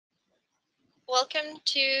Welcome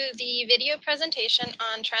to the video presentation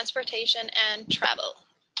on transportation and travel.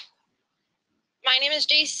 My name is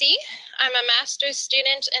JC. I'm a master's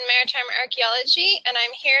student in maritime archaeology, and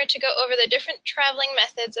I'm here to go over the different traveling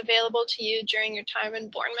methods available to you during your time in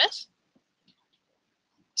Bournemouth.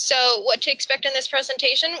 So what to expect in this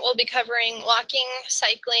presentation, we'll be covering walking,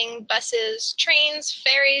 cycling, buses, trains,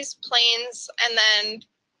 ferries, planes, and then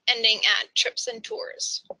ending at trips and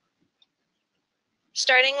tours.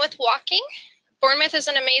 Starting with walking. Bournemouth is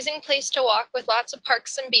an amazing place to walk with lots of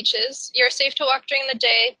parks and beaches. You're safe to walk during the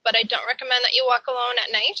day, but I don't recommend that you walk alone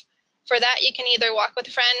at night. For that, you can either walk with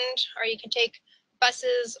a friend or you can take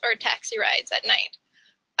buses or taxi rides at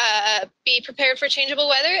night. Be prepared for changeable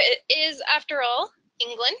weather. It is, after all,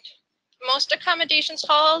 England. Most accommodations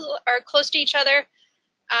halls are close to each other,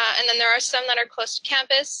 and then there are some that are close to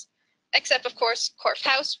campus, except, of course, Corfe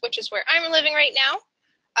House, which is where I'm living right now.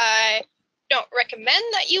 Don't recommend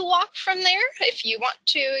that you walk from there. If you want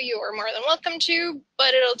to, you are more than welcome to,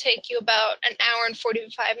 but it'll take you about an hour and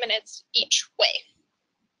 45 minutes each way.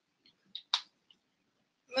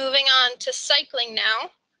 Moving on to cycling now.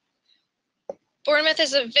 Bournemouth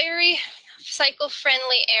is a very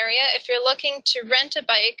cycle-friendly area. If you're looking to rent a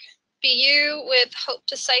bike, BU with Hope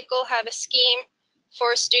to Cycle have a scheme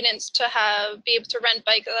for students to be able to rent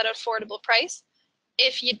bikes at an affordable price.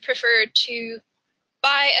 If you'd prefer to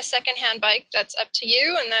buy a secondhand bike, that's up to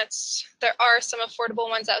you, and there are some affordable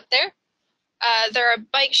ones out there. There are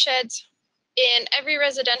bike sheds in every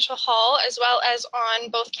residential hall as well as on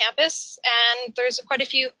both campus, and there's quite a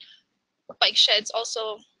few bike sheds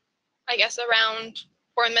also, I guess, around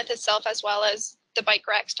Bournemouth itself, as well as the bike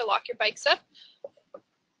racks to lock your bikes up.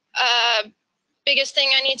 Biggest thing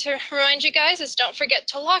I need to remind you guys is don't forget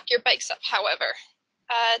to lock your bikes up, however.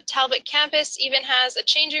 Talbot campus even has a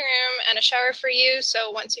changing room and a shower for you,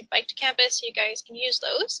 so once you bike to campus, you guys can use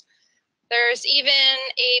those. There's even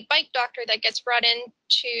a bike doctor that gets brought in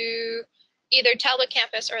to either Talbot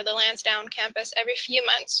campus or the Lansdowne campus every few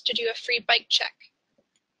months to do a free bike check.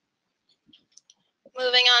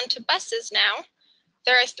 Moving on to buses now.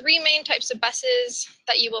 There are three main types of buses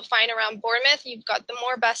that you will find around Bournemouth. You've got the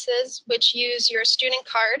Moore buses, which use your student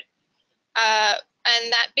card.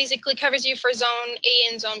 And that basically covers you for Zone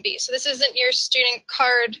A and Zone B. So this isn't your student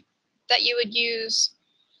card that you would use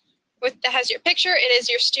that has your picture. It is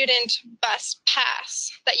your student bus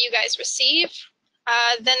pass that you guys receive.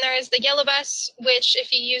 Then there is the yellow bus, which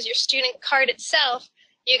if you use your student card itself,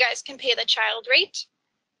 you guys can pay the child rate.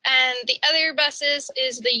 And the other buses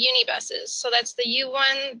is the uni buses. So that's the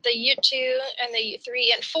U1, the U2, and the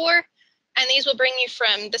U3 and 4. And these will bring you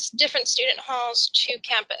from the different student halls to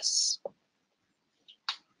campus.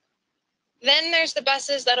 Then there's the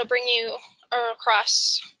buses that'll bring you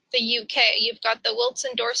across the UK. You've got the Wilts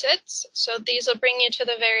and Dorsets, so these will bring you to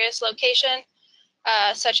the various locations,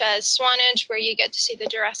 such as Swanage, where you get to see the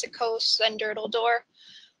Jurassic Coast and Durdle Door.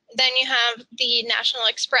 Then you have the National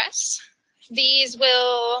Express. These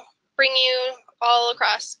will bring you all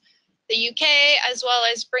across the UK, as well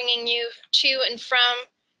as bringing you to and from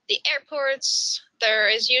the airports. There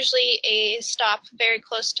is usually a stop very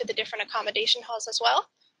close to the different accommodation halls as well.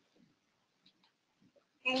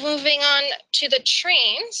 Moving on to the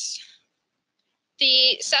trains,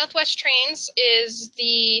 the Southwest Trains is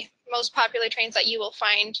the most popular trains that you will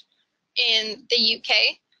find in the UK,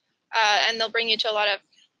 and they'll bring you to a lot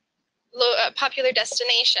of popular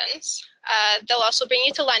destinations. They'll also bring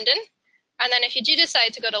you to London, and then if you do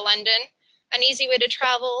decide to go to London, an easy way to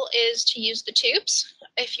travel is to use the tubes.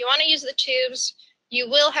 If you want to use the tubes, you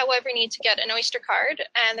will, however, need to get an Oyster card,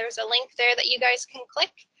 and there's a link there that you guys can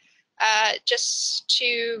click. Just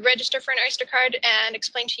to register for an Oyster card and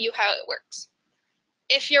explain to you how it works.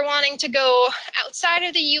 If you're wanting to go outside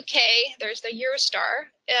of the UK, there's the Eurostar.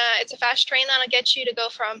 It's a fast train that'll get you to go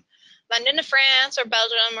from London to France or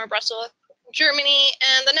Belgium or Brussels, Germany,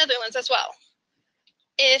 and the Netherlands as well.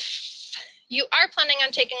 If you are planning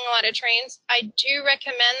on taking a lot of trains, I do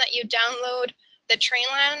recommend that you download the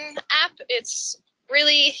Trainline app. It's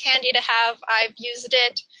really handy to have. I've used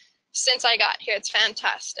it since I got here. It's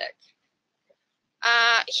fantastic.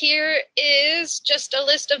 Here is just a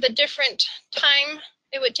list of the different time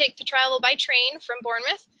it would take to travel by train from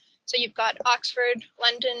Bournemouth. So you've got Oxford,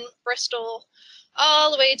 London, Bristol,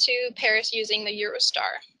 all the way to Paris using the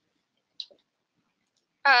Eurostar.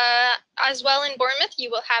 As well in Bournemouth,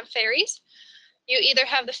 you will have ferries. You either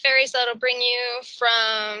have the ferries that'll bring you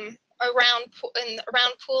from around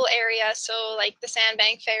Pool area, so like the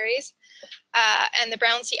Sandbank ferries, and the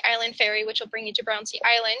Brownsea Island ferry, which will bring you to Brownsea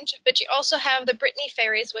Island. But you also have the Brittany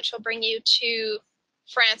ferries, which will bring you to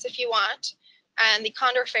France if you want, and the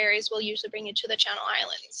Condor ferries will usually bring you to the Channel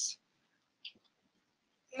Islands.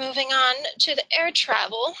 Moving on to the air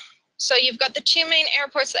travel. So you've got the two main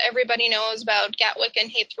airports that everybody knows about, Gatwick and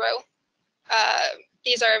Heathrow.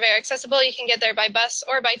 These are very accessible. You can get there by bus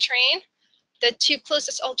or by train. The two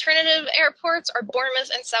closest alternative airports are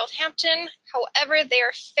Bournemouth and Southampton. However, they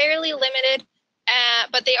are fairly limited,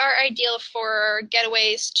 but they are ideal for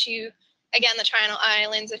getaways to, again, the Channel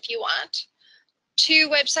Islands if you want. Two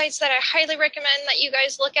websites that I highly recommend that you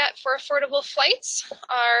guys look at for affordable flights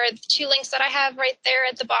are the two links that I have right there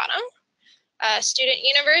at the bottom, Student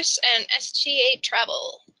Universe and STA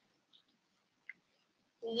Travel.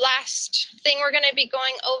 Last thing we're going to be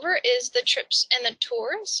going over is the trips and the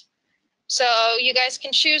tours. So you guys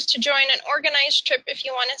can choose to join an organized trip if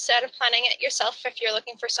you want instead of planning it yourself if you're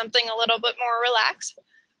looking for something a little bit more relaxed.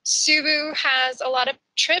 Subu has a lot of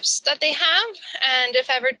trips that they have, and if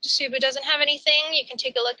ever Subu doesn't have anything, you can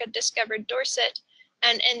take a look at Discover Dorset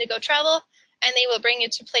and Indigo Travel, and they will bring you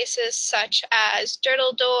to places such as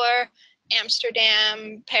Durdledore,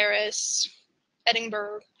 Amsterdam, Paris,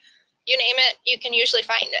 Edinburgh. You name it, you can usually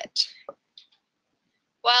find it.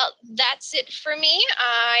 Well, that's it for me.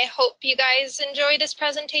 I hope you guys enjoy this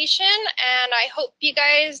presentation, and I hope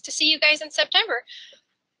to see you guys in September.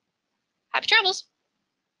 Happy travels!